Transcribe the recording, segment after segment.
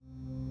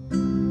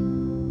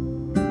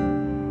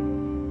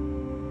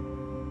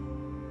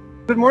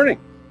Good morning.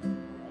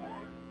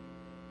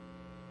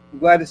 I'm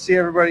glad to see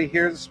everybody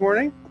here this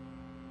morning.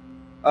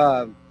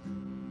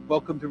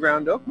 Welcome to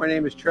Round Oak. My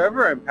name is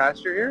Trevor. I'm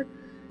pastor here.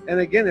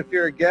 And again, if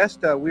you're a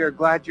guest, we are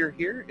glad you're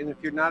here. And if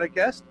you're not a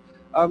guest,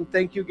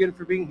 thank you again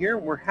for being here.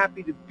 We're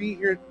happy to be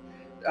here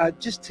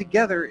just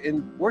together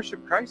and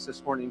worship Christ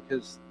this morning,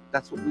 because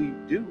that's what we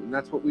do and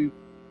that's what we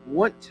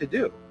want to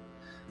do.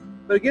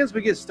 But again, as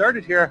we get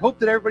started here, I hope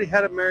that everybody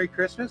had a Merry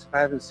Christmas. If I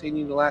haven't seen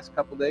you in the last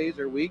couple days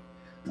or week,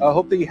 I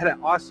hope that you had an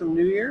awesome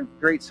New Year,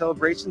 great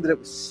celebration, that it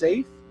was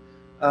safe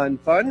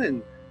and fun.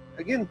 And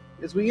again,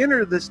 as we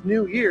enter this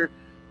new year,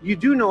 you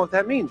do know what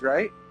that means,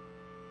 right?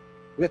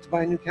 We have to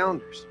buy new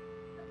calendars.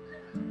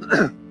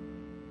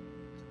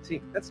 See,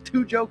 that's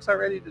 2 jokes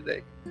already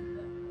today.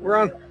 We're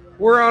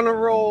on a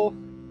roll.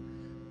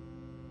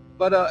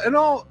 But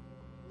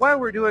while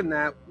we're doing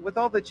that, with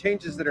all the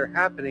changes that are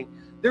happening,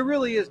 there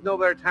really is no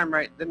better time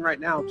than right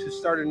now to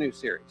start a new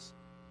series.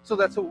 So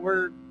that's what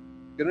we're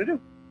gonna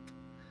do.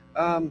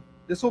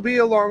 This will be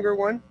a longer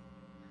one.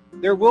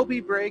 There will be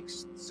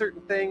breaks,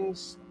 certain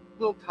things,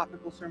 little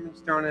topical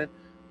sermons thrown in,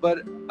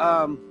 but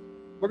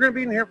we're going to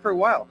be in here for a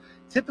while.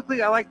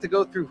 Typically, I like to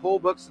go through whole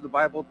books of the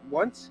Bible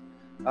once.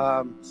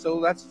 So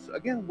that's,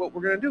 again, what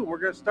we're going to do. We're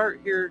going to start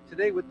here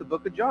today with the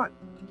book of John.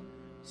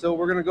 So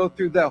we're going to go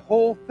through the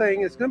whole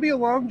thing. It's going to be a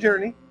long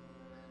journey.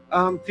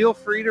 Feel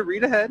free to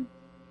read ahead.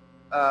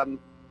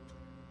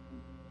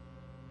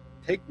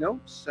 Take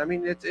notes. I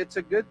mean, it's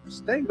a good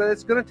thing, but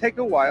it's going to take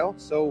a while.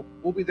 So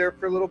we'll be there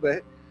for a little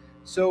bit.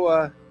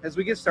 So as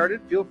we get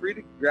started, feel free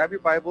to grab your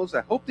Bibles. I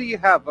hope that you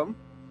have them.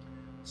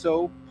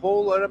 So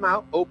pull them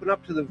out, open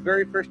up to the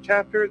very first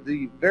chapter,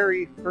 the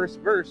very first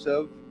verse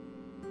of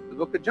the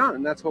book of John,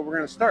 and that's where we're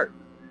going to start.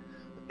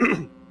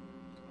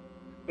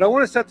 But I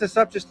want to set this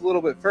up just a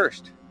little bit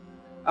first.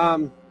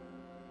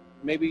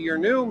 Maybe you're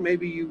new,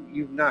 maybe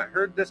you've not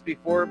heard this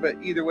before, but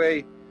either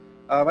way,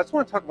 I just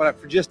want to talk about it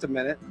for just a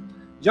minute.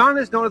 John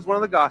is known as one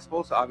of the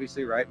Gospels,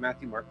 obviously, right?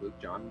 Matthew, Mark, Luke,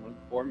 John, one of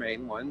the 4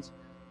 main ones.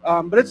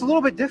 But it's a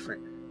little bit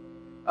different.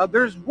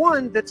 There's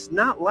one that's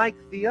not like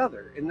the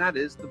other, and that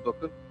is the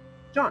book of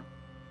John.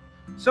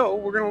 So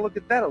we're going to look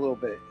at that a little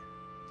bit.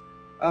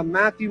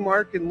 Matthew,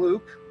 Mark, and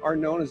Luke are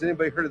known as,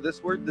 anybody heard of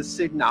this word? The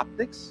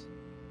synoptics.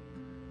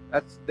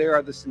 They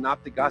are the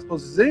synoptic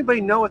Gospels. Does anybody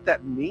know what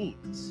that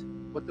means?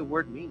 What the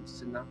word means,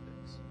 synoptics?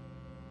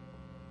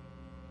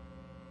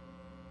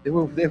 They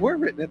were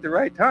written at the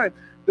right time.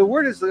 The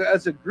word is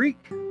a Greek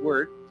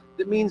word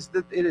that means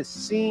that it is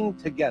seen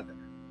together.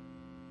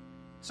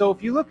 So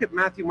if you look at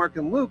Matthew, Mark,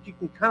 and Luke, you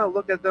can kind of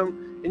look at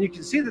them and you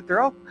can see that they're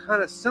all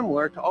kind of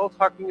similar to all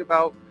talking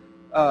about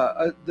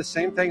the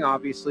same thing,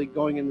 obviously,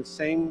 going in the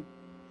same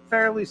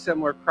fairly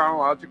similar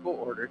chronological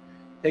order,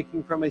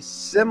 taking from a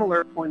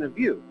similar point of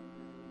view.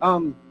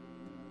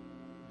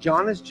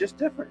 John is just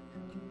different.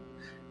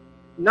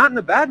 Not in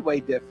a bad way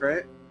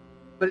different,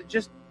 but it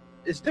just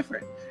is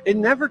different. It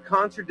never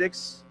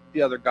contradicts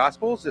the other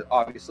Gospels.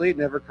 Obviously, it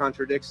never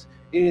contradicts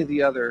any of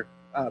the other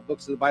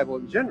books of the Bible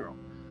in general.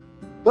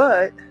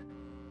 But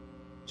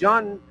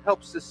John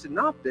helps the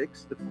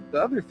synoptics,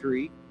 the other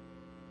 3,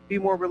 be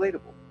more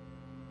relatable,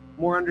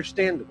 more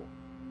understandable,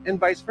 and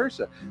vice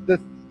versa.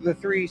 The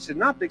 3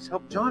 synoptics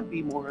help John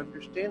be more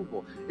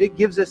understandable. It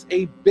gives us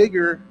a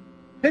bigger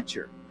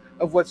picture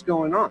of what's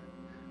going on.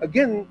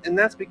 Again, and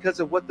that's because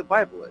of what the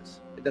Bible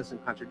is. It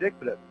doesn't contradict,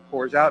 but it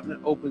pours out and it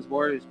opens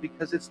more. It's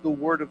because it's the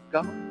Word of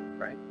God,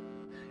 right?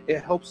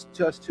 It helps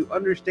us to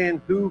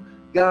understand who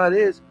God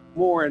is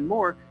more and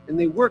more, and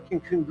they work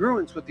in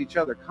congruence with each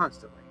other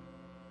constantly.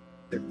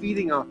 They're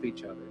feeding off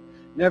each other,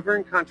 never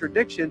in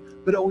contradiction,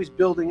 but always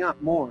building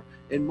up more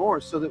and more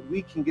so that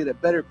we can get a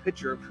better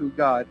picture of who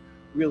God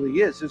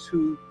really is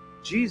who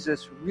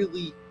Jesus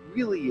really,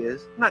 really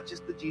is, not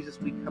just the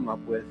Jesus we come up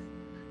with,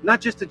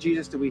 not just the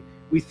Jesus that we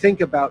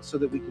think about so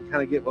that we can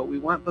kind of get what we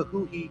want, but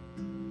who he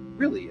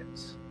really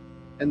is.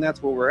 And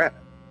that's where we're at,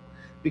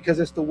 because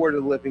it's the Word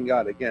of the living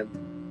God, again,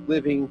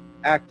 living,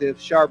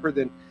 active, sharper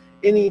than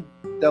any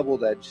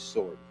double-edged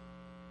sword.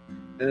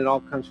 And it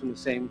all comes from the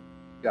same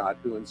God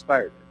who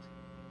inspired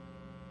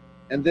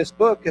it. And this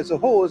book as a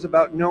whole is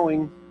about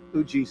knowing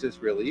who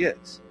Jesus really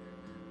is.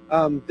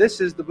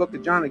 This is the book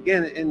of John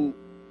again, and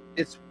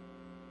it's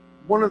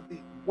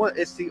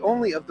it's the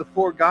only of the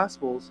 4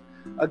 Gospels,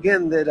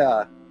 again,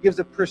 that gives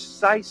a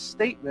precise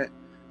statement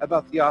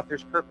about the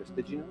author's purpose.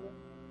 Did you know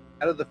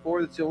that? Out of the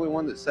 4, it's the only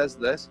one that says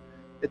this.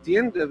 At the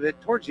end of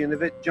it, towards the end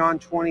of it, John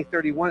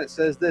 20:31, it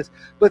says this: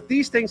 "But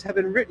these things have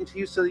been written to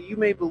you so that you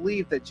may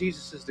believe that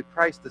Jesus is the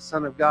Christ, the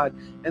Son of God,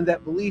 and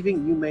that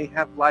believing you may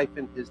have life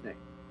in his name."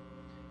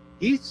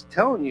 He's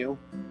telling you,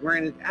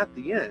 granted at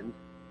the end,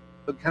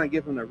 but kind of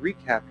giving a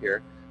recap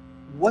here,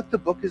 what the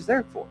book is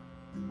there for,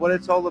 what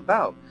it's all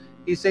about.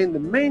 He's saying the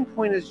main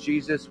point is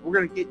Jesus. We're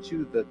going to get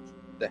you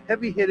the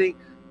heavy hitting,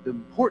 the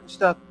important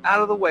stuff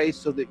out of the way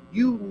so that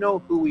you know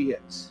who he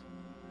is.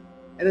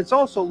 And it's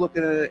also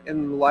looking at it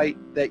in the light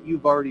that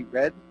you've already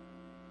read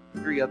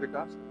 3 other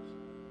Gospels.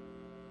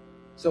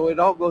 So it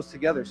all goes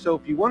together. So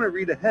if you want to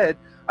read ahead,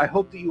 I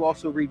hope that you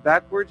also read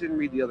backwards and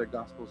read the other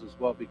Gospels as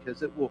well,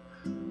 because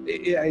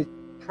I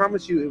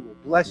promise you, it will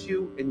bless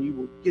you, and you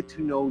will get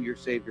to know your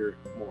Savior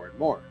more and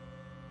more.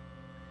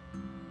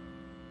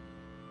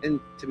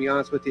 And to be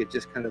honest with you, it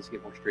just kind of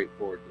gets more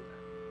straightforward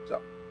than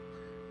that.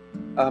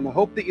 So I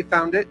hope that you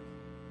found it.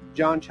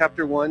 John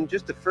chapter 1,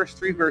 just the first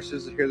 3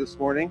 verses here this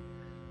morning.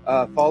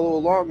 Follow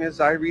along as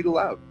I read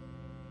aloud.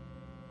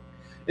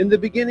 In the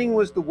beginning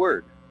was the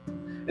Word,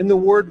 and the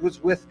Word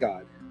was with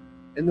God,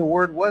 and the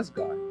Word was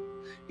God.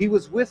 He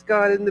was with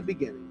God in the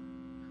beginning.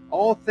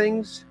 All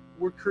things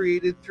were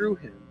created through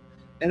him,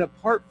 and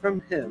apart from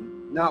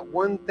him, not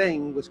one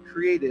thing was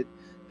created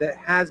that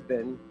has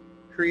been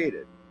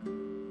created.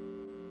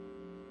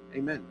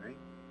 Amen, right?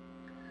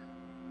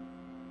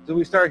 So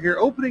we start here.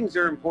 Openings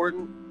are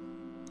important.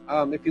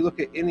 If you look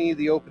at any of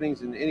the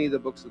openings in any of the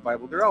books of the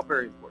Bible, they're all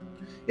very important.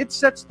 It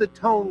sets the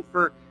tone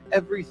for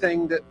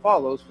everything that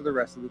follows for the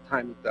rest of the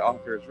time that the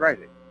author is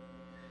writing.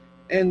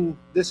 And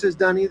this is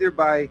done either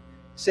by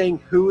saying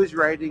who is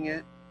writing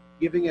it,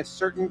 giving a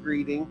certain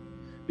greeting,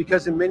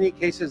 because in many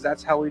cases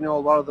that's how we know a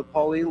lot of the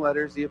Pauline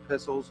letters, the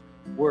epistles,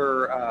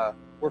 were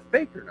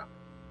fake or not,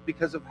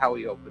 because of how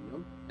he opened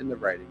them in the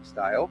writing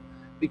style.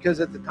 Because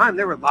at the time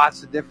there were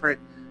lots of different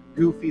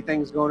goofy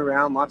things going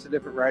around, lots of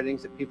different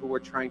writings that people were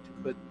trying to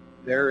put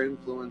their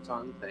influence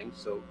on things,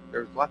 so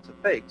there's lots of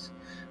fakes.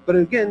 But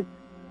again,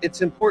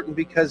 it's important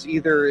because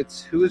either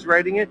it's who is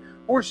writing it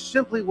or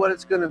simply what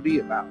it's going to be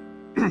about.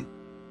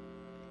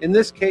 In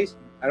this case,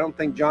 I don't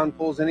think John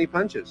pulls any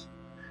punches.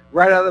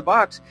 Right out of the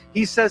box,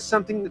 he says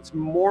something that's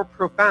more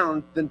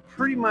profound than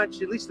pretty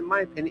much, at least in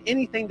my opinion,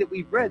 anything that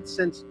we've read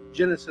since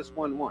Genesis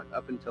 1:1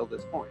 up until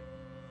this point.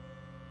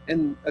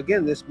 And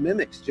again, this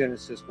mimics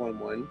Genesis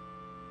 1:1,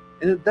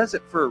 and it does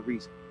it for a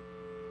reason.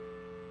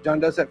 John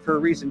does that for a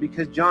reason,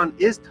 because John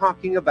is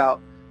talking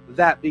about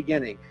that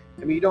beginning.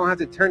 I mean, you don't have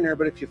to turn there,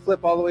 but if you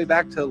flip all the way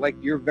back to like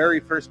your very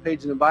first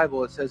page in the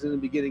Bible, it says in the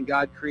beginning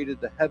God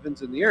created the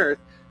heavens and the earth.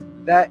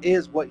 That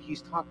is what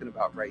he's talking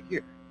about right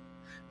here.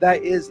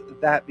 That is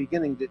that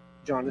beginning that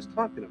John is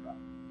talking about.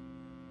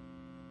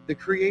 The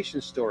creation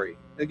story.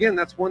 Again,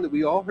 that's one that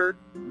we all heard.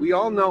 We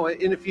all know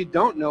it. And if you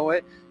don't know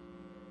it,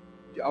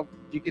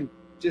 you can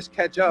just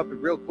catch up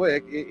real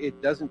quick.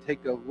 It doesn't take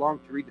long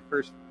to read the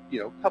first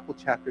couple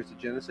chapters of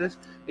Genesis.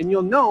 And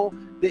you'll know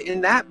that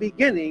in that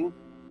beginning,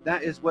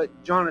 that is what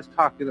John is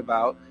talking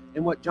about.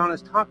 And what John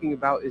is talking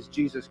about is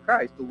Jesus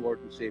Christ, the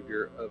Lord and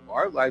Savior of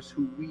our lives,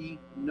 who we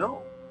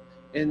know.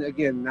 And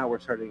again, now we're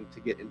starting to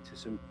get into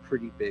some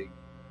pretty big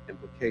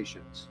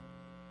implications.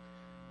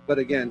 But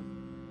again,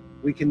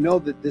 we can know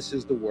that this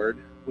is the Word.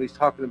 When he's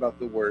talking about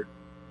the Word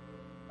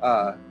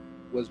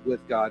was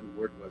with God and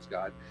Word was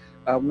God.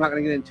 I'm not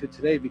going to get into it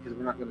today because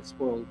we're not going to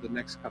spoil the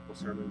next couple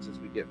sermons as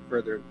we get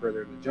further and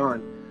further into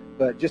John.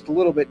 But just a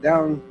little bit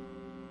down,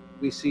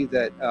 we see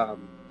that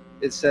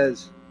it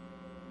says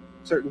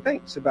certain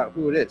things about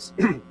who it is.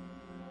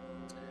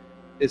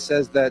 It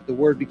says that the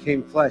Word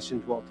became flesh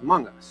and dwelt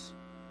among us.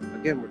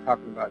 Again, we're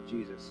talking about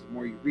Jesus. The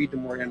more you read, the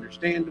more you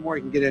understand, the more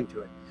you can get into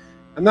it.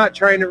 I'm not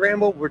trying to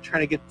ramble. We're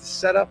trying to get the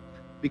setup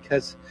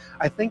because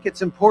I think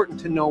it's important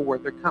to know where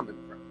they're coming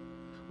from.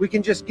 We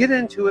can just get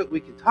into it. We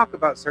can talk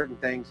about certain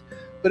things.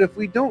 But if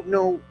we don't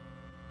know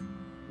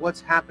what's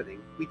happening,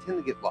 we tend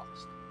to get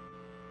lost.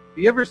 If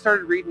you ever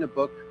started reading a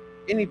book,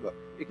 any book,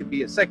 it could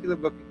be a secular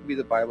book, it could be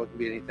the Bible, it could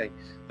be anything,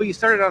 but you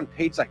started on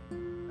page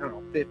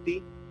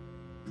 50.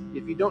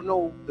 If you don't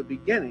know the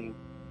beginning,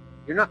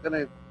 you're not going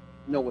to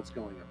know what's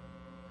going on.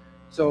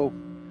 So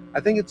I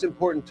think it's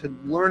important to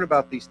learn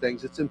about these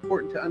things. It's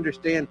important to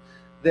understand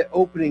that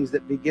openings,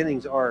 that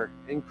beginnings are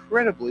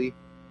incredibly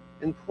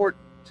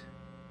important.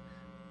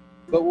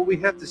 But what we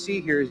have to see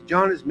here is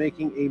John is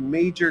making a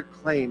major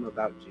claim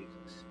about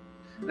Jesus.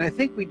 And I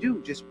think we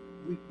do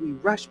we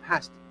rush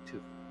past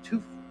it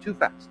too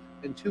fast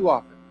and too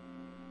often.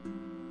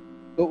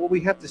 But what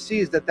we have to see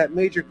is that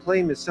major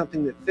claim is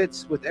something that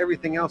fits with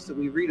everything else that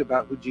we read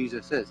about who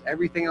Jesus is,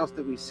 everything else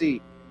that we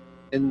see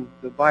in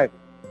the Bible.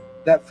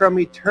 That from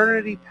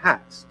eternity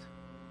past,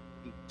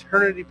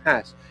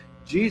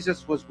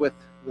 Jesus was with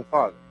the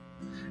Father.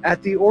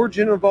 At the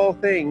origin of all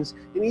things,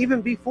 and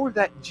even before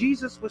that,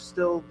 Jesus was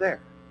still there.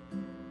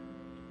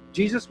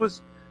 Jesus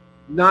was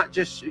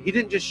he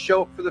didn't just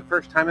show up for the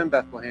first time in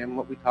Bethlehem,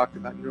 what we talked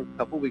about a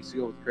couple weeks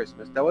ago with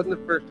Christmas. That wasn't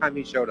the first time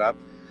he showed up.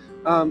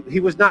 He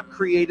was not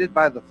created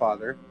by the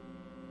Father.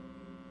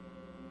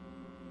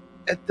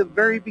 At the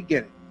very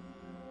beginning,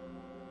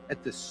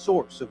 at the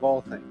source of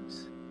all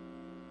things,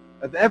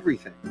 of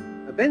everything,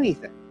 of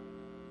anything,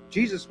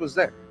 Jesus was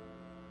there.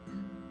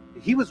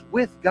 He was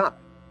with God.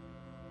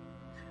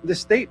 The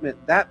statement,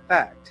 that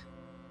fact,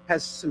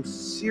 has some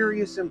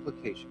serious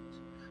implications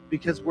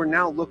because we're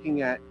now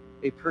looking at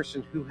a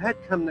person who had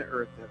come to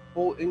earth, that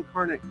whole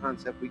incarnate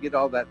concept. We get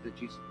all that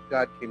Jesus,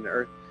 God came to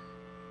earth.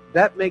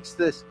 That makes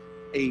this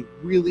a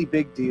really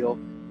big deal,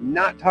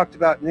 not talked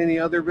about in any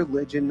other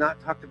religion, not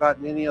talked about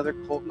in any other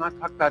cult, not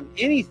talked about in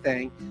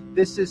anything.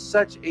 This is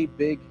such a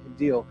big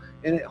deal.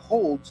 And it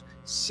holds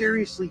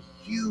seriously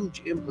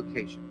huge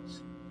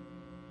implications.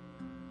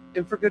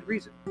 And for good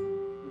reason.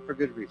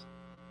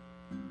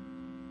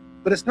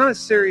 But it's not as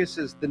serious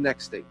as the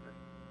next statement,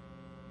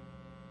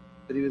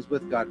 that he was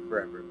with God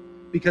forever.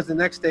 Because the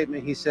next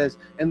statement he says,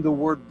 and the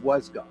Word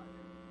was God.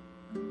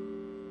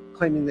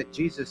 Claiming that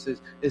Jesus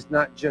is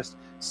not just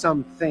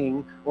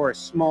something or a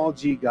small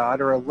g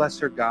God or a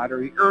lesser God,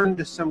 or he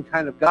earned some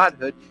kind of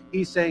godhood.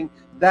 He's saying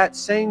that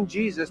same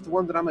Jesus, the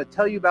one that I'm going to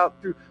tell you about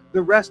through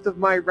the rest of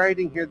my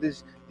writing here,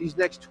 these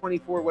next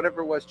 24,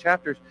 whatever it was,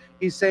 chapters,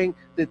 he's saying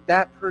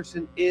that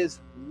person is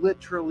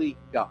literally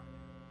God.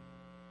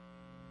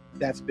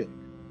 That's big.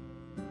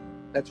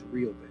 That's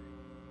real big.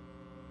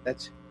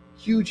 That's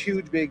huge,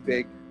 big,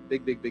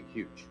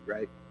 huge,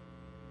 right?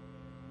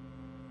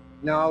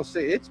 Now I'll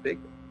say it's big,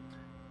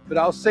 but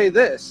I'll say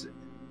this.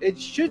 It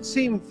should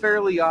seem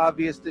fairly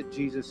obvious that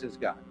Jesus is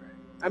God, right?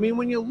 I mean,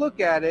 when you look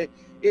at it,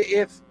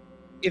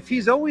 if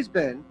he's always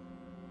been,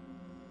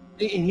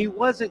 and he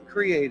wasn't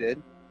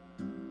created,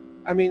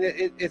 I mean,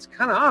 it's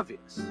kind of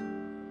obvious,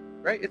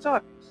 right? It's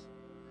obvious.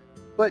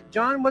 But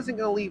John wasn't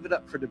going to leave it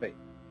up for debate.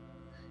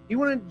 He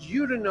wanted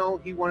you to know,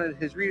 he wanted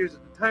his readers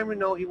at the time to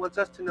know, he wants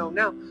us to know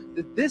now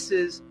that this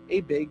is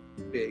a big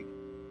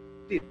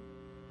deal.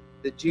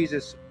 That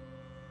Jesus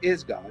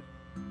is God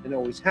and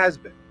always has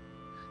been.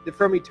 That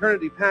from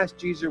eternity past,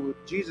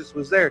 Jesus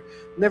was there.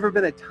 Never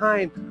been a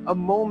time, a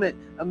moment,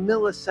 a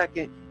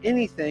millisecond,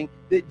 anything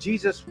that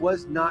Jesus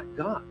was not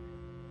God.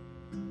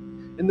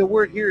 And the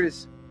word here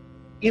is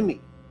imi.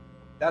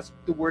 That's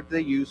the word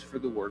they use for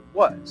the word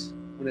was,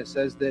 when it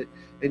says that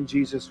and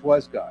Jesus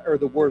was God, or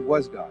the word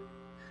was God.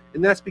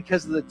 And that's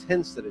because of the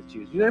tense that it's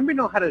used. You ever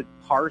know how to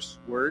parse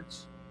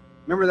words?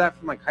 Remember that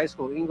from like high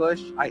school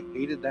English? I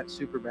hated that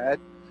super bad.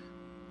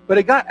 But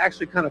it got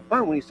actually kind of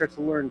fun when you start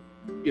to learn,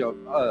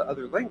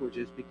 other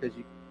languages, because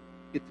you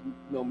get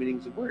to know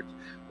meanings of words.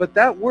 But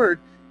that word,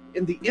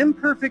 in the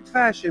imperfect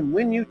fashion,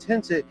 when you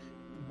tense it,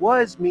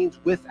 was means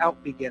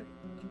without beginning.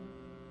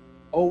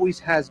 Always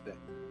has been.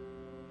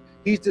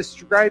 He's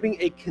describing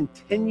a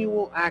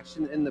continual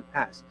action in the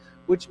past,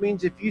 which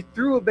means if you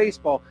threw a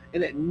baseball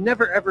and it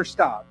never ever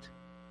stopped,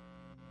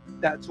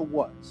 that's a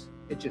was.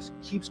 It just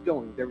keeps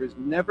going. There is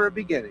never a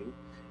beginning.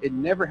 It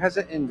never has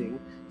an ending.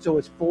 So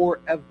it's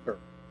forever.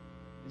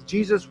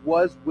 Jesus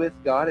was with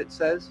God, it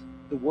says.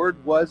 The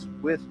word was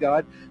with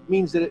God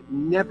means that it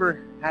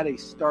never had a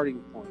starting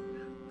point.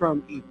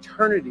 From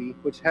eternity,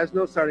 which has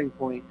no starting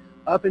point,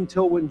 up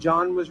until when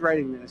John was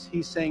writing this,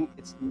 he's saying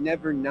it's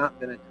never not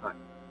been a time.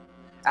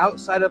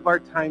 Outside of our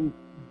time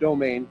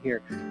domain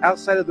here,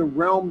 outside of the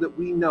realm that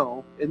we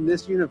know in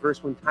this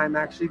universe when time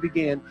actually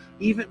began,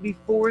 even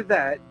before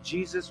that,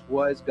 Jesus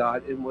was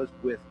God and was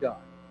with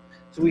God.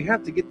 So we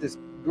have to get this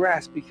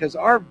grasp, because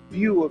our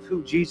view of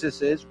who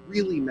Jesus is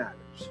really matters.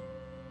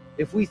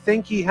 If we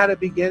think he had a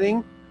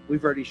beginning,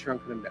 we've already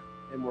shrunken him down,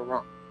 and we're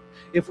wrong.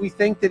 If we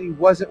think that he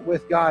wasn't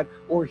with God,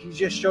 or he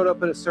just showed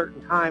up at a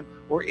certain time,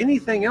 or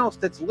anything else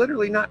that's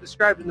literally not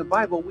described in the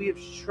Bible, we have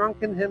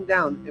shrunken him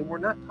down, and we're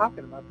not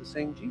talking about the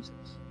same Jesus.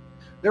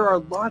 There are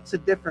lots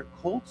of different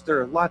cults.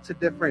 There are lots of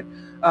different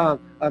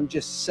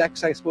just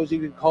sects, I suppose you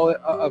could call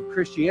it, of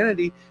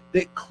Christianity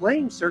that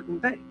claim certain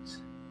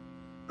things.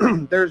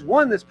 There's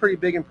one that's pretty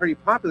big and pretty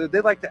popular.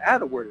 They like to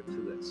add a word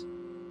to this.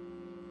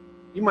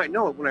 You might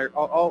know it when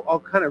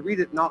I'll kind of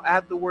read it, and I'll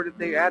add the word that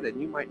they added,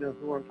 and you might know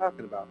who I'm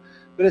talking about.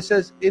 But it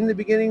says, in the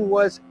beginning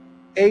was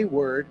a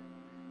word,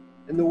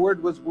 and the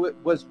word was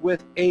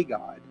with a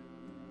God.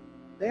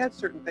 They add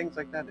certain things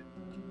like that in,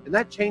 and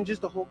that changes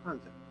the whole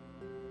concept.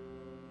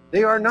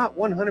 They are not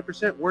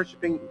 100%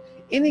 worshiping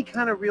any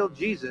kind of real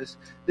Jesus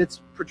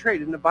that's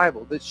portrayed in the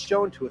Bible, that's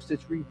shown to us,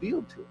 that's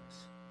revealed to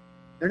us.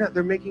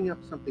 They're making up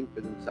something for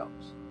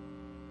themselves.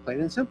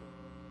 Plain and simple.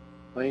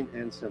 Plain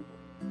and simple.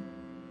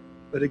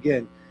 But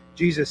again,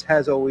 Jesus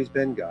has always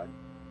been God.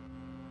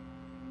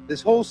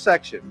 This whole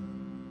section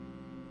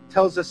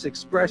tells us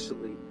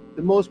expressly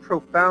the most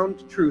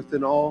profound truth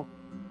in all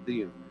the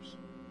universe.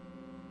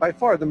 By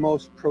far the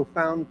most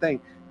profound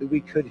thing that we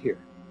could hear.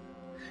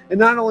 And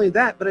not only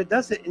that, but it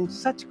does it in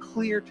such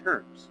clear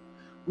terms.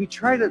 We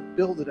try to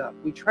build it up.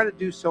 We try to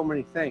do so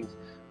many things,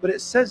 but it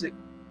says it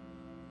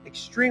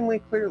extremely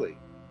clearly.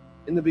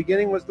 In the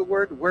beginning was the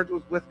Word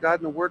was with God,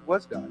 and the Word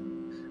was God.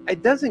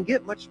 It doesn't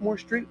get much more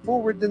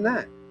straightforward than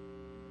that.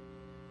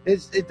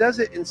 It does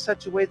it in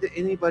such a way that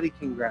anybody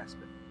can grasp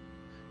it.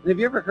 And have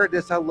you ever heard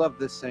this? I love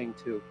this saying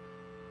too.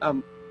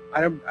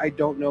 I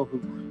don't know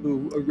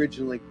who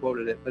originally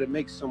quoted it, but it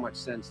makes so much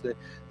sense that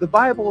the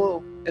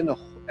Bible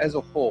as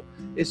a whole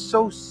is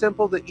so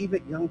simple that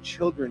even young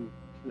children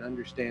can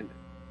understand it.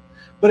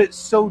 But it's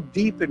so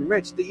deep and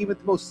rich that even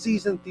the most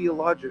seasoned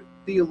theologian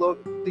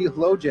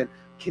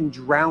can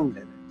drown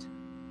in it.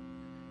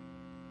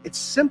 It's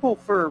simple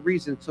for a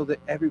reason, so that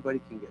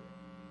everybody can get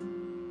it.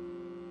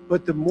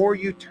 But the more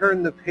you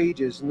turn the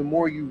pages and the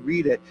more you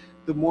read it,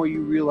 the more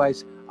you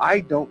realize,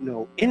 I don't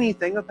know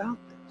anything about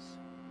this.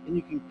 And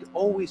you can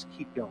always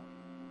keep going.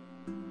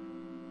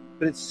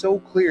 But it's so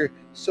clear,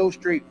 so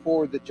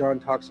straightforward that John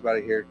talks about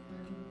it here,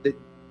 that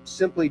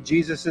simply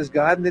Jesus is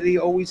God and that he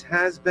always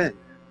has been.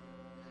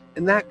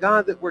 And that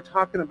God that we're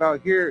talking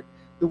about here,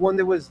 the one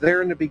that was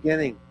there in the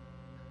beginning,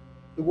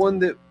 the one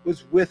that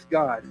was with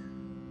God,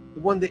 the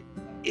one that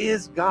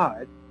is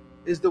God,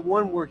 is the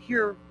one we're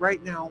here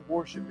right now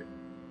worshiping.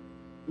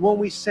 The one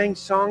we sang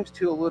songs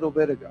to a little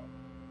bit ago.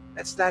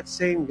 That's that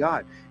same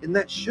God. And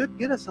that should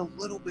get us a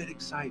little bit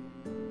excited.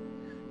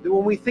 That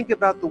when we think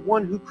about the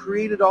one who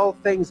created all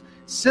things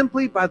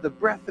simply by the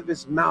breath of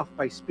his mouth,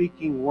 by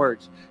speaking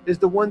words, is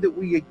the one that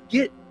we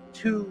get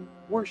to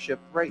worship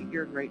right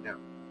here and right now.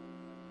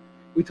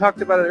 We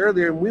talked about it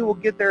earlier, and we will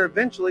get there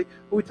eventually,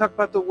 when we talk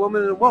about the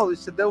woman in the well. He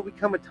said there will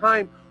become a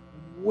time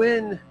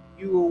when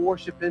you will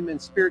worship him in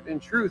spirit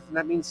and truth, and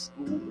that means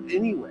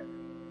anywhere,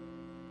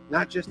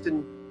 not just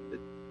in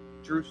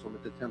Jerusalem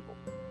at the temple.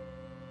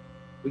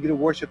 We get to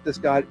worship this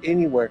God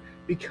anywhere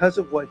because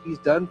of what he's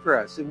done for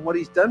us. And what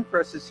he's done for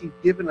us is he's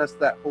given us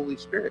that Holy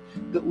Spirit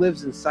that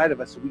lives inside of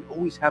us. So we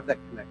always have that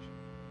connection.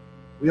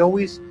 We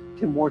always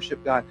can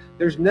worship God.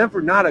 There's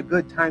never not a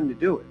good time to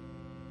do it.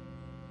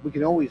 We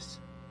can always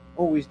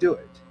do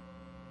it.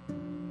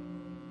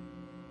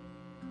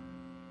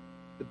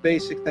 The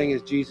basic thing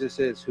is Jesus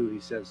is who he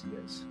says he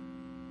is.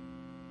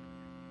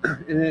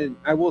 And then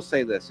I will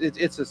say this,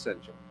 it's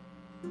essential.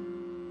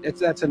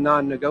 That's a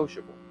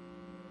non-negotiable.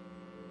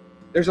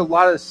 There's a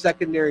lot of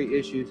secondary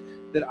issues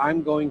that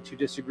I'm going to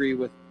disagree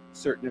with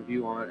certain of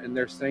you on, and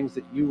there's things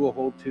that you will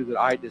hold to that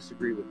I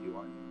disagree with you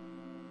on.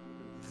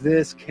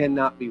 This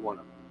cannot be one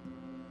of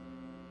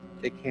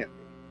them. It can't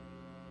be.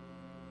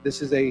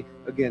 This is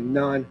again,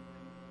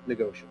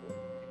 non-negotiable.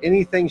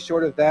 Anything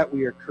short of that,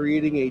 we are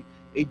creating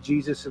a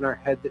Jesus in our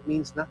head that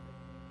means nothing.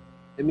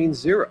 It means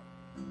zero.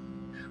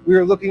 We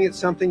are looking at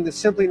something that's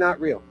simply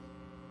not real.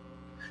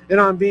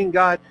 And on being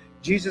God,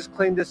 Jesus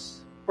claimed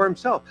this for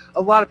himself.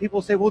 A lot of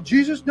people say, well,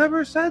 Jesus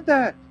never said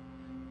that.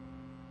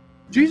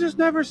 Jesus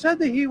never said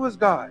that he was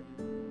God.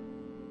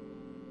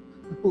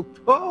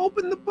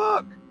 Open the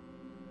book.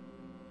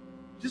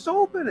 Just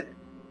open it.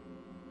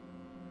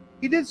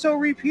 He did so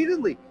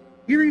repeatedly.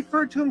 He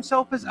referred to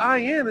himself as I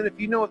am, and if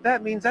you know what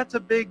that means, that's a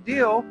big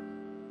deal.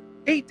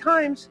 8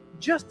 times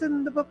just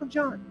in the book of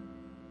John.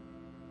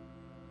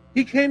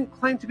 He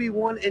claimed to be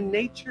one in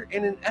nature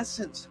and in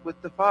essence with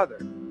the Father.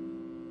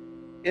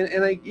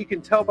 And you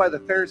can tell by the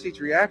Pharisees'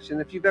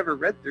 reaction. If you've ever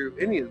read through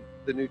any of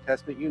the New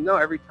Testament, you know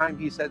every time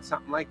he said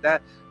something like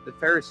that, the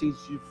Pharisees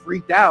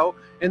freaked out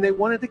and they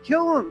wanted to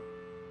kill him.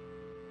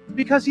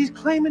 Because he's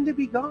claiming to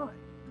be God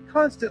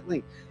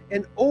constantly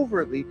and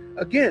overtly,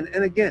 again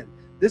and again.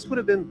 This would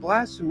have been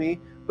blasphemy,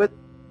 but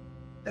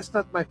that's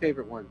not my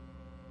favorite one.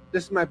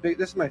 This is my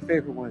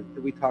favorite one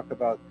that we talk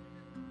about.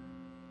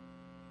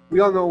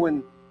 We all know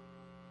when,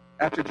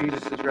 after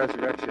Jesus'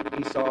 resurrection,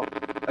 he saw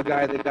a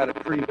guy that got a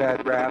pretty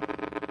bad rap.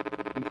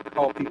 You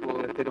call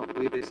people, if they don't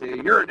believe, they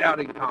say, you're a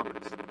doubting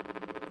Thomas.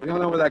 We all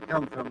know where that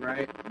comes from,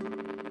 right?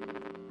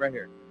 Right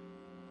here.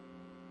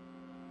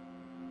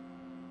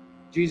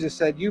 Jesus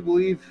said, you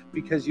believe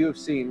because you have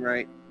seen,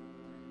 right?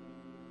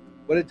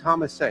 What did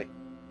Thomas say?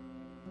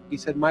 He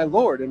said, my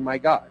Lord and my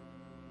God.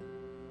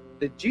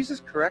 Did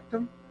Jesus correct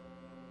him?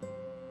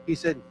 He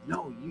said,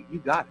 no, you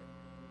got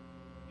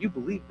it. You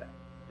believe that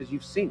because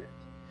you've seen it.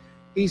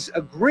 He's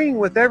agreeing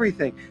with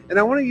everything. And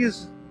I want to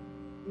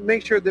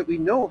make sure that we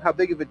know how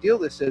big of a deal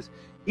this is.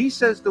 He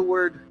says the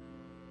word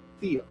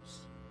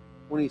theos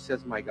when he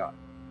says my God.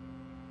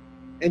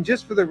 And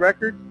just for the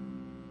record,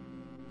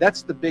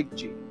 that's the big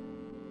G.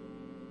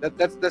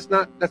 That's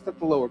not the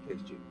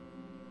lowercase g.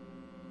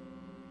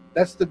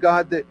 That's the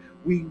God that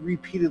we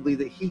repeatedly,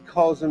 that he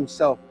calls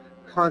himself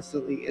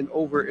constantly and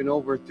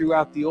over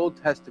throughout the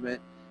Old Testament.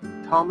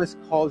 Thomas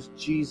calls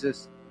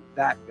Jesus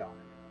that God.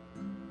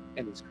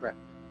 And it's correct.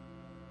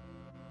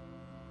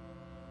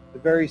 The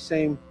very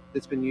same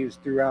that's been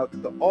used throughout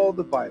all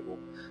the Bible.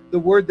 The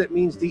word that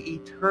means the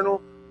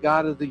eternal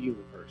God of the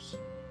universe.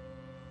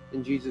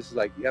 And Jesus is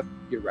like, yep,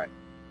 you're right.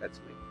 That's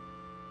me.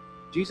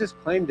 Jesus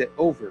claimed it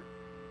over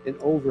and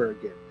over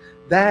again.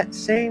 That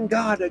same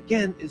God,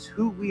 again, is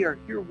who we are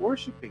here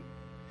worshiping.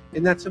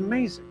 And that's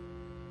amazing.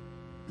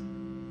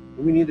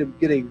 We need to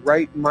get a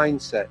right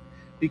mindset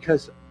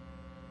because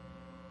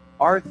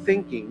our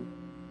thinking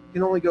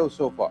can only go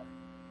so far.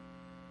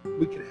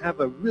 We can have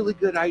a really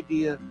good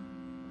idea,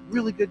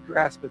 really good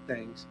grasp of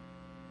things,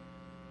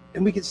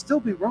 and we can still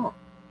be wrong.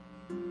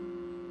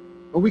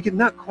 Or we can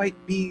not quite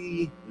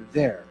be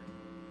there.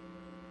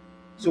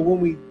 So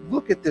when we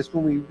look at this,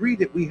 when we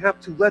read it, we have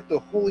to let the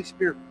Holy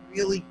Spirit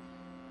really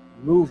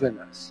move in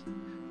us.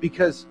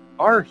 Because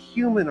our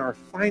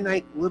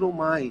finite little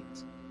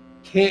minds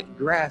can't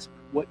grasp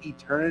what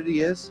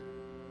eternity is.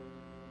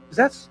 Because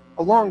that's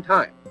a long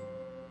time.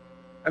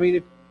 I mean,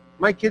 if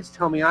my kids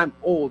tell me I'm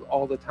old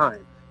all the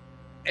time,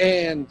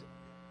 and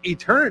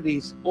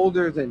eternity's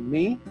older than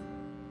me,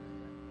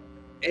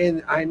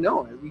 and I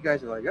know you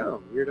guys are like,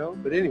 oh,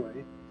 weirdo, but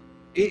anyway,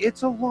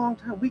 it's a long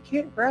time. We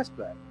can't grasp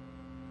that.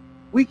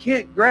 We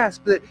can't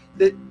grasp that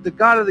the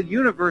God of the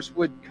universe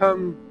would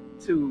come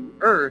to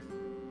earth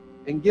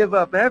and give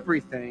up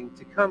everything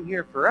to come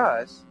here for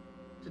us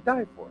to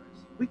die for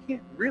us. We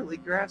can't really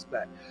grasp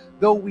that.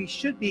 Though we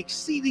should be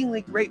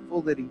exceedingly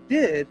grateful that he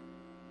did,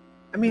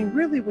 I mean,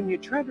 really, when you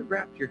try to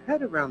wrap your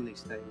head around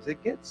these things,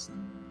 it gets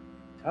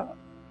tough.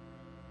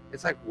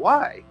 It's like,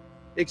 why?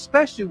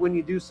 Especially when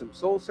you do some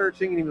soul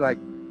searching and you're like,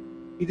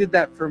 he did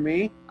that for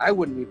me. I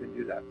wouldn't even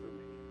do that for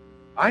me.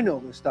 I know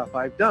the stuff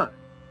I've done.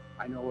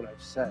 I know what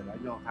I've said.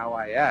 I know how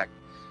I act.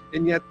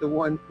 And yet the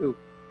one who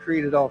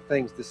created all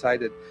things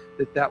decided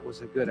that that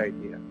was a good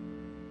idea.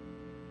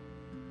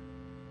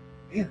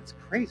 Man, it's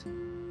crazy.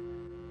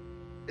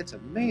 It's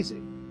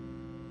amazing.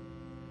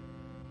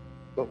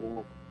 But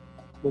we'll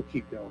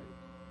keep going.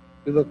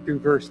 We look through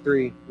verse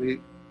 3. It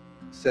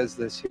says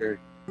this here.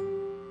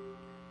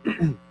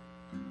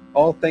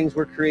 All things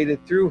were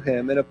created through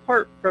him, and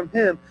apart from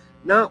him,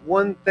 not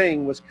one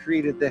thing was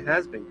created that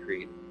has been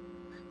created.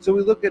 So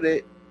we look at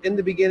it. In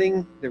the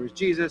beginning, there was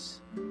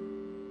Jesus.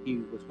 He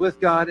was with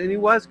God, and he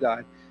was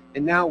God.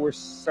 And now we're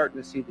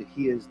starting to see that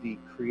he is the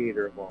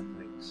creator of all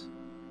things.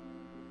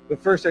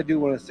 But first, I do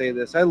want to say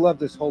this. I love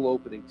this whole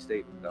opening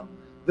statement, though.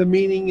 The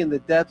meaning and the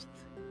depth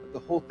of the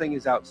whole thing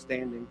is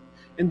outstanding.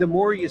 And the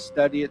more you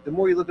study it, the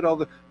more you look at all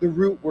the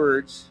root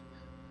words,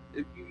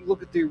 you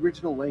look at the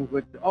original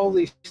language, all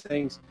these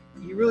things,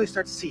 you really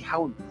start to see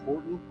how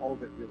important all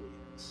of it really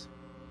is.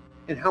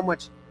 And how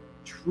much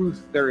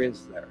truth there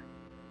is there.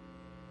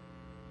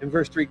 And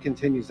verse 3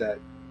 continues that.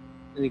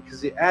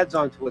 Because it adds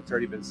on to what's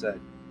already been said.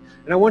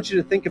 And I want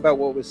you to think about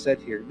what was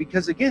said here.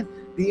 Because again,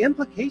 the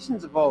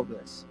implications of all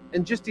this,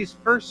 and just these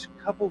first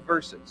couple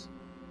verses,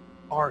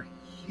 are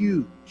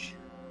huge.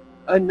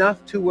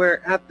 Enough to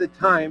where at the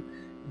time,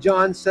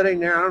 John sitting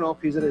there, I don't know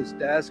if he's at his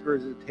desk or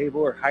at a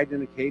table or hiding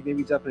in a cave,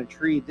 maybe he's up in a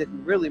tree, it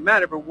didn't really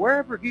matter. But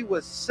wherever he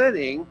was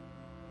sitting,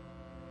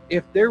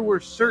 if there were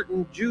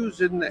certain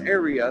Jews in the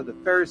area, the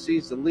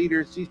Pharisees, the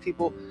leaders, these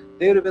people,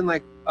 they would have been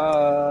like,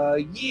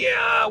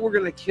 yeah, we're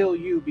going to kill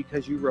you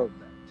because you wrote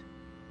that.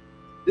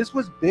 This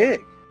was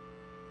big.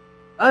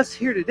 Us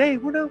here today,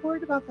 we're not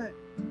worried about that.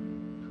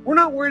 We're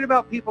not worried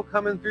about people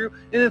coming through.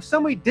 And if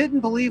somebody didn't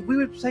believe, we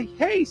would say,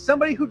 hey,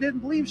 somebody who didn't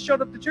believe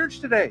showed up to church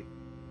today.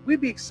 We'd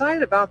be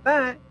excited about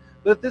that.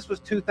 But if this was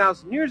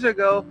 2,000 years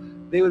ago,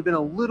 they would have been a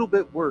little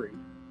bit worried.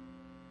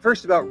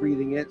 First about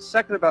reading it,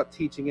 second about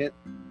teaching it,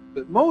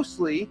 but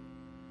mostly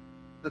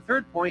the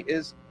third point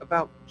is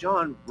about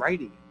John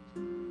writing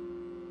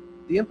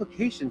it. The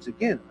implications,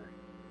 again, are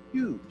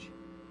huge.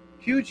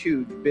 Huge,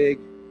 big.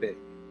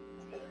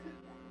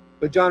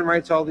 But John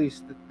writes all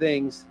these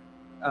things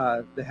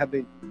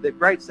that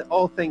writes that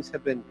all things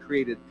have been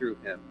created through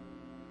him.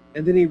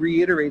 And then he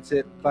reiterates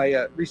it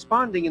by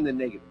responding in the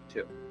negative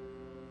too.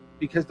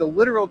 Because the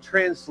literal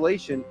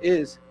translation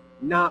is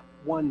not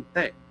one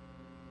thing.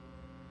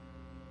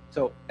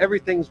 So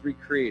everything's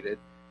recreated.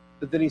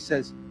 But then he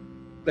says,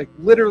 like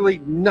literally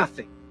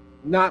nothing.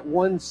 Not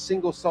one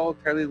single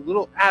solitary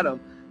little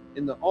atom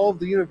in all of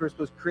the universe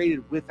was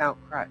created without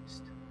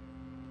Christ.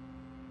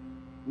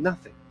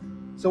 Nothing.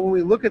 So when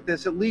we look at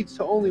this, it leads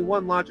to only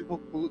one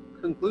logical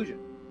conclusion.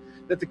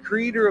 That the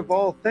creator of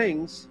all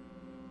things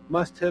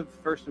must have,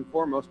 first and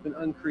foremost, been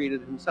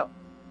uncreated himself.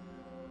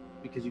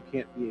 Because you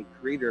can't be a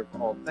creator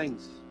of all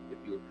things if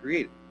you were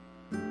created.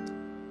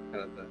 Kind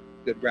of the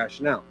good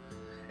rationale.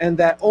 And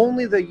that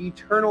only the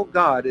eternal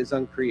God is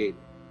uncreated.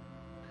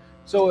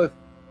 So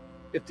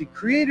if the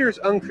creator is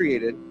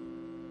uncreated,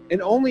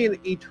 and only an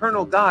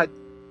eternal God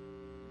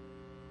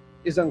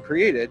is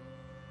uncreated,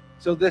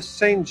 so this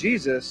same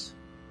Jesus,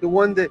 the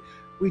one that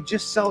we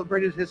just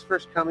celebrated his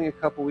first coming a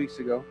couple weeks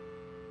ago,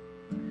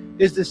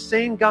 is the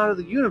same God of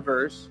the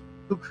universe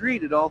who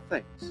created all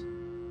things.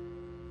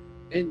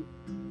 And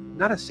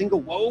not a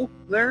single whoa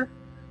there.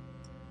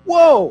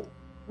 Whoa,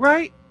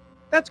 right?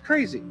 That's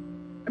crazy.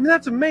 I mean,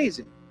 that's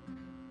amazing.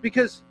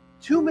 Because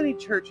too many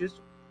churches,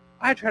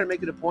 I try to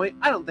make it a point,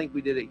 I don't think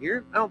we did it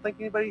here. I don't think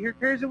anybody here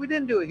cares that we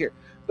didn't do it here.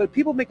 But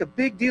people make a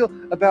big deal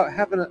about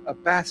having a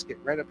basket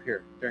right up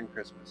here during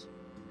Christmas.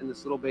 And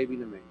this little baby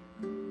in a manger.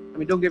 I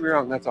mean, don't get me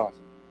wrong, that's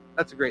awesome.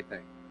 That's a great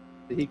thing.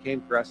 That he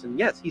came for us. And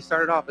yes, he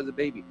started off as a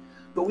baby.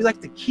 But we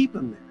like to keep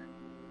him there.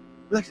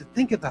 We like to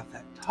think about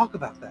that, talk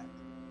about that.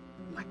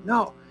 I'm like,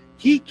 no.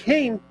 He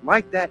came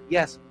like that,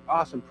 yes,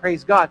 awesome,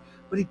 praise God.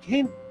 But he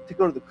came to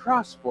go to the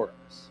cross for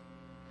us.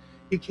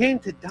 He came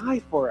to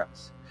die for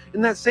us.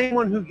 And that same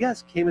one who,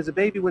 yes, came as a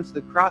baby, went to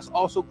the cross,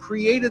 also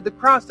created the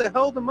cross that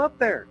held him up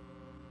there.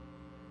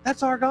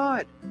 That's our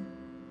God.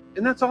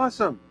 And that's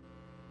awesome.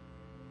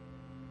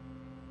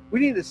 We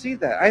need to see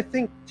that. I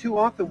think too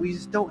often we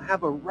just don't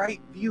have a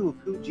right view of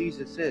who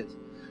Jesus is.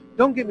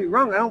 Don't get me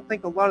wrong, I don't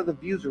think a lot of the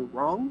views are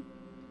wrong,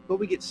 but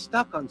we get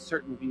stuck on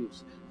certain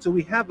views. So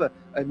we have a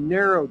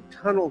narrow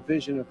tunnel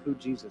vision of who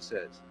Jesus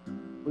is.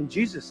 When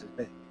Jesus is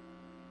big,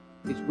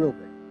 he's real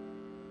big.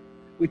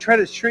 We try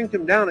to shrink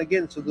him down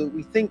again so that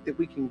we think that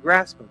we can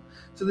grasp him,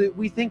 so that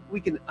we think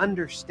we can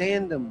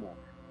understand him more.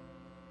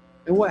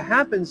 And what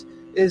happens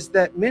is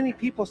that many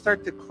people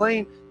start to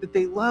claim that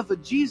they love a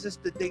Jesus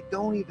that they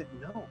don't even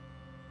know.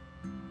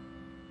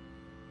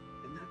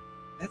 And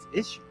that's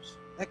issues.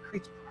 That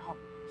creates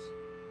problems.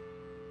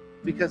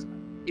 Because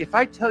if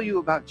I tell you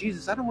about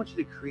Jesus, I don't want you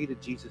to create a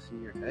Jesus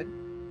in your head.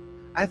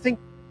 I think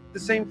the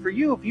same for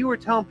you. If you were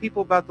telling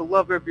people about the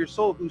lover of your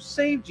soul who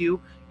saved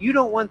you, you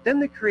don't want them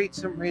to create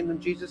some random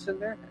Jesus in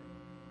their head.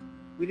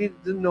 We need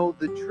to know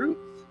the truth.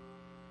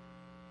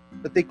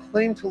 But they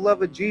claim to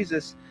love a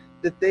Jesus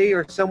that they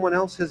or someone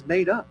else has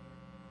made up.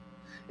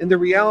 And the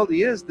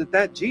reality is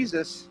that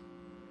Jesus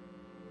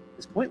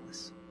is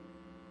pointless.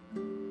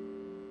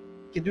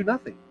 He can do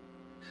nothing.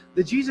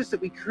 The Jesus that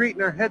we create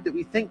in our head that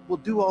we think will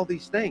do all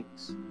these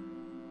things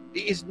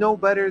is no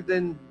better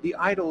than the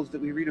idols that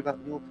we read about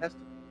in the Old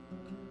Testament.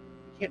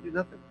 He can't do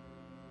nothing.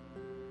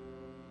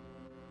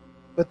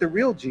 But the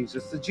real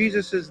Jesus, the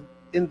Jesus is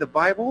in the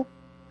Bible,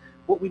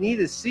 what we need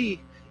to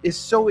see is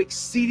so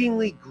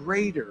exceedingly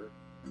greater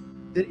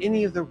than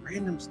any of the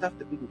random stuff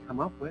that we can come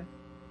up with.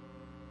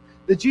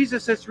 The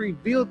Jesus that's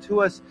revealed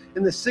to us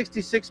in the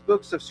 66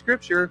 books of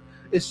Scripture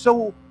is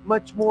so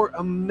much more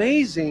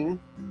amazing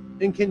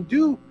and can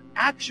do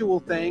actual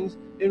things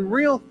and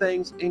real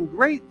things and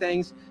great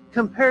things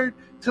compared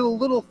to the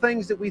little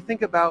things that we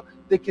think about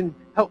that can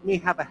help me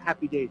have a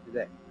happy day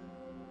today.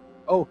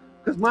 Oh,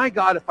 because my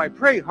God, if I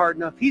pray hard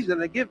enough, he's going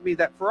to give me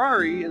that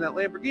Ferrari and that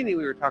Lamborghini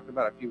we were talking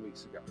about a few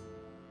weeks ago.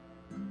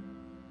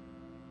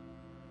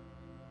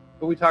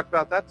 But we talked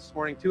about that this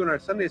morning too in our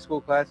Sunday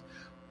school class.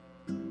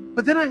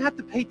 But then I have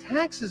to pay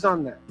taxes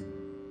on that,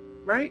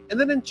 right? And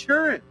then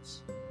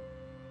insurance.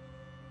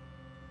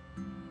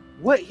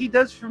 What he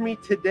does for me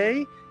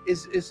today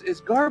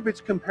is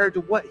garbage compared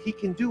to what he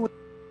can do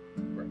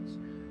for us.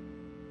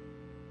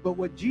 But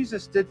what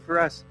Jesus did for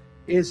us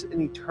is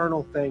an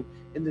eternal thing.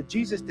 And the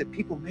Jesus that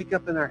people make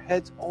up in our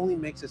heads only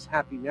makes us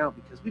happy now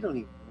because we don't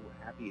even know what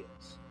happy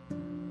is.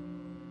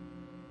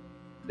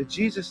 The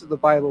Jesus of the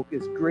Bible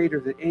is greater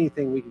than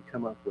anything we can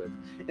come up with.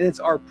 And it's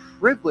our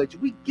privilege.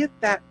 We get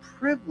that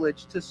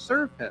privilege to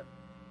serve him.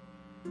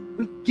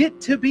 We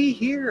get to be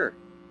here.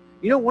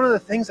 You know, one of the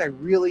things I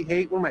really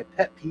hate, one of my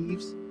pet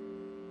peeves,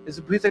 is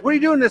when people say, what are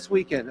you doing this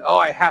weekend? Oh,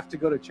 I have to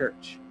go to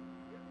church.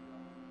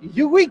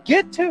 We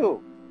get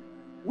to.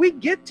 We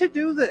get to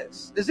do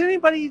this. Does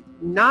anybody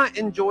not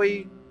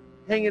enjoy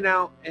hanging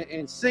out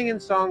and singing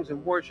songs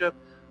and worship?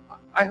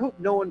 I hope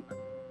no one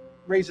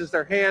raises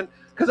their hand,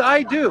 because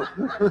I do.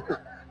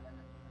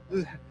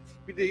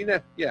 You know,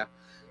 yeah.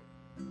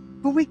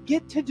 But we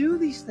get to do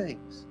these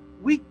things.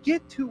 We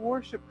get to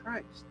worship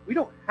Christ. We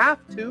don't have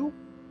to.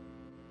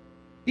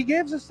 He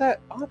gives us that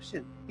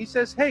option. He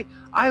says, hey,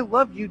 I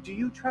love you. Do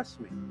you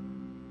trust me?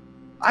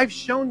 I've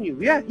shown you.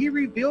 Yeah, he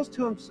reveals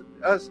to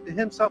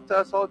himself to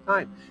us all the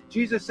time.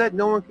 Jesus said,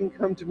 no one can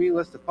come to me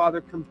unless the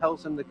Father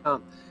compels him to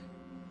come.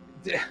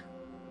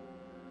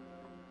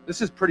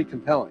 This is pretty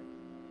compelling.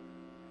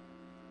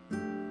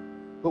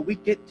 But we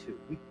get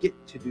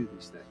to do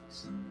these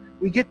things.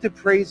 We get to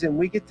praise him.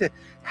 We get to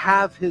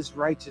have his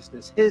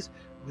righteousness, his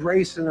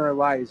grace in our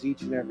lives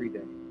each and every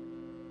day.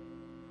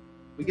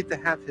 We get to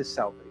have his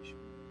salvation.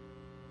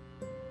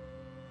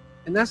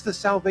 And that's the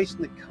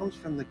salvation that comes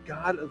from the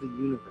God of the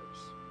universe,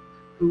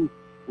 who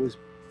was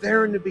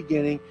there in the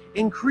beginning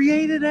and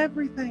created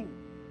everything.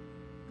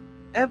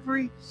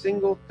 Every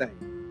single thing.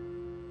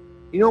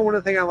 You know, one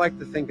of the things I like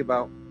to think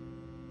about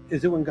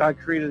is that when God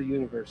created the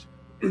universe,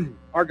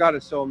 our God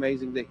is so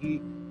amazing that he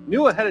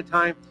knew ahead of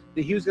time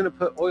that he was going to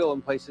put oil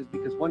in places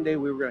because one day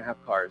we were going to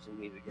have cars and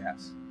needed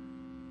gas.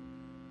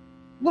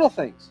 Little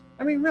things.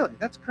 I mean, really,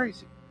 that's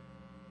crazy.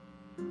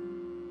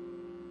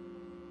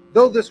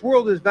 Though this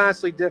world is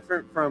vastly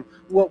different from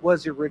what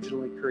was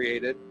originally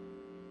created,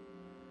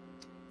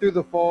 through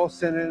the fall,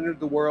 sin entered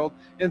the world,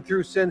 and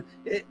through sin,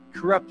 it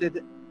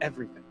corrupted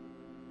everything.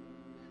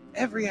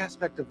 Every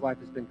aspect of life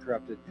has been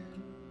corrupted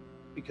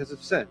because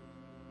of sin.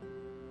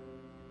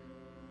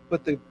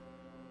 But the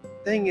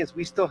thing is,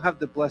 we still have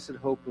the blessed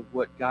hope of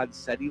what God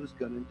said he was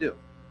going to do.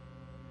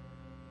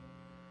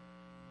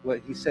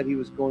 What he said he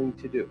was going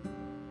to do.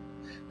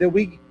 That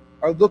we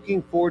are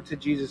looking forward to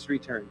Jesus'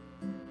 return.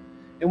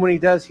 And when he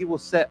does, he will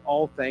set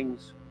all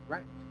things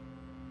right.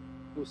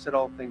 He will set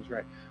all things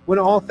right. When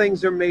all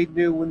things are made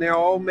new, when they're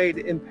all made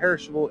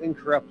imperishable,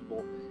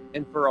 incorruptible,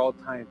 and for all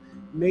time,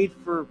 made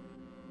for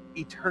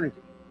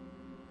eternity.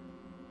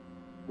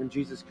 When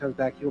Jesus comes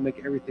back, he'll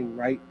make everything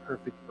right,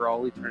 perfect for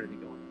all eternity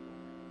going forward.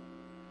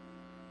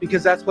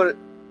 Because that's what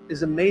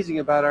is amazing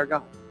about our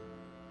God.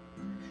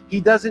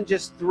 He doesn't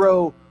just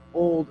throw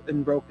old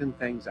and broken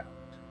things out.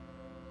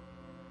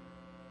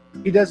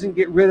 He doesn't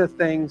get rid of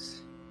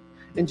things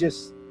and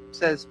just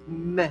says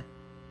meh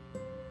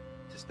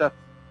to stuff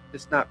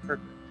that's not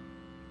perfect.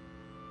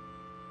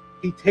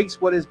 He takes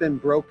what has been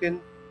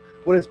broken,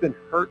 what has been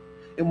hurt,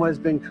 and what has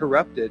been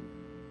corrupted,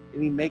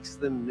 and he makes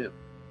them new.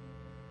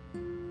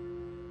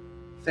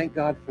 Thank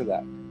God for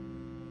that.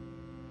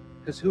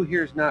 Because who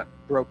here is not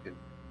broken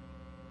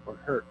or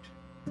hurt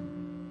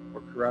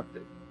or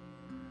corrupted?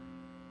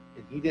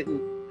 And he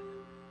didn't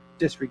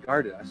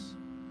disregard us,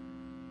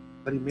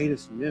 but he made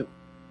us new.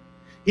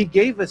 He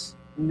gave us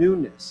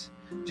newness.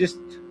 Just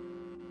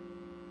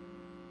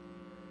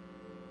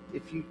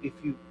if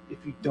you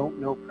don't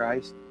know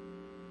Christ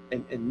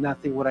and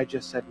nothing what I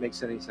just said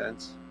makes any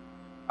sense,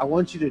 I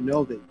want you to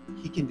know that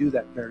he can do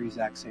that very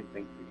exact same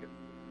thing for you.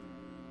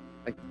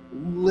 Like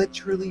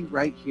literally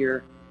right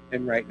here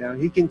and right now.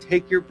 He can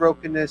take your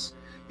brokenness,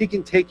 he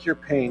can take your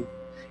pain,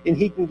 and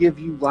he can give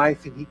you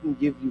life, and he can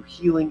give you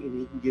healing, and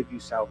he can give you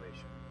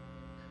salvation.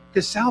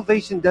 Because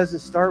salvation doesn't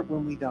start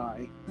when we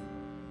die.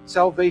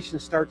 Salvation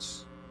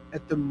starts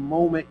at the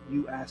moment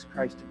you ask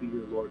Christ to be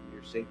your Lord and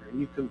your Savior,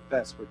 and you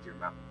confess with your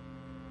mouth.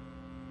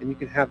 And you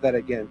can have that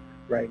again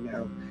right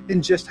now.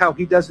 And just how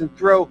he doesn't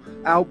throw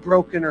out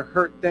broken or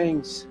hurt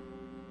things,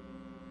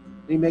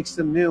 he makes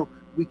them new.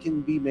 We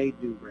can be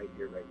made new right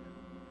here, right now.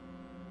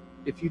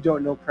 If you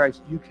don't know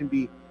Christ, you can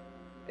be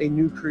a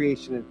new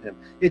creation in him.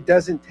 It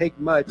doesn't take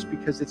much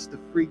because it's the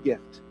free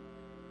gift.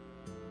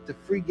 The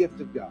free gift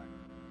of God,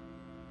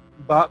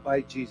 bought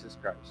by Jesus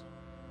Christ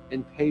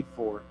and paid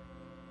for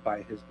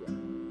by his blood.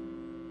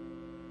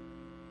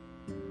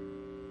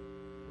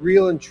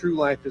 Real and true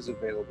life is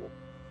available.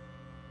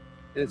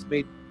 And it's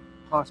made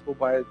possible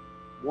by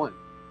one,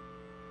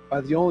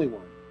 by the only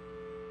one.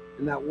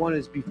 And that one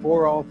is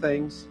before all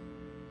things,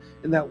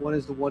 and that one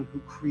is the one who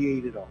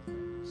created all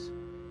things.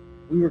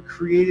 We were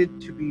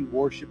created to be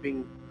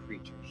worshiping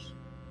creatures.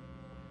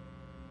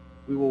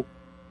 We will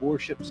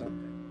worship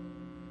something,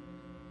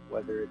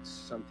 whether it's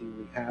something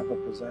we have, a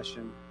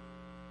possession,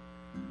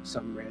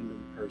 some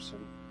random person,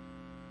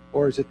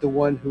 or is it the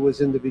one who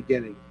was in the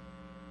beginning,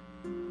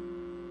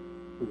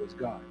 who was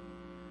God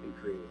and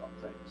created all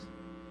things?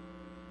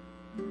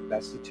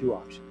 That's the two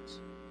options,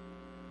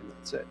 and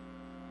that's it.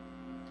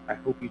 I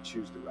hope you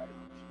choose the right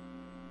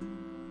option.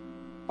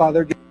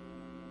 Father,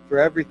 for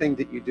everything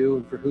that you do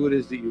and for who it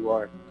is that you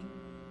are.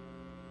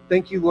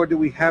 Thank you, Lord, that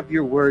we have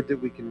your word that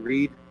we can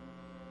read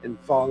and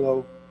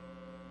follow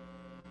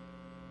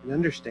and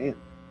understand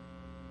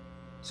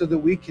so that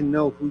we can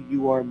know who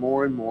you are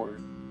more and more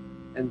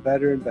and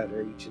better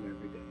each and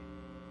every day.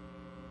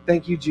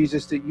 Thank you,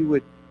 Jesus, that you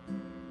would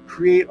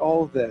create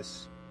all of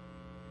this,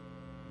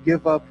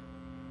 give up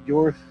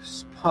your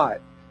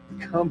spot,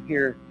 come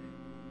here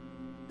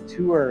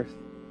to earth,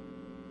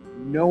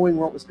 knowing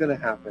what was going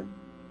to happen,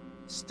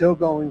 still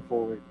going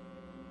forward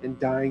and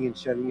dying and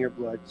shedding your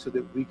blood so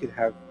that we could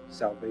have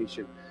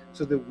salvation,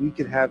 so that we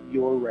could have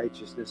your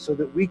righteousness, so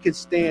that we could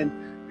stand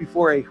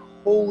before a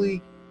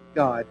holy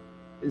God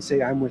and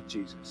say, I'm with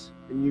Jesus.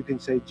 And you can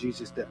say,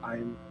 Jesus, that I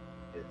am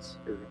his,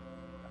 or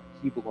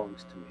he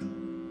belongs to me.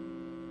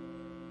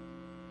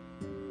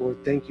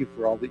 Lord, thank you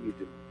for all that you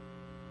do.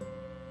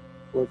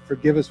 Lord,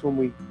 forgive us when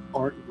we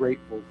aren't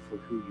grateful for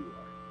who you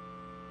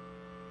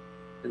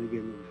are. And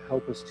again, Lord,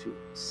 help us to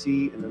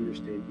see and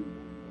understand you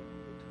more and more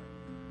all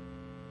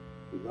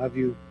the time. We love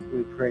you.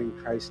 We pray in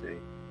Christ's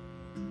name.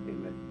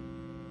 Amen.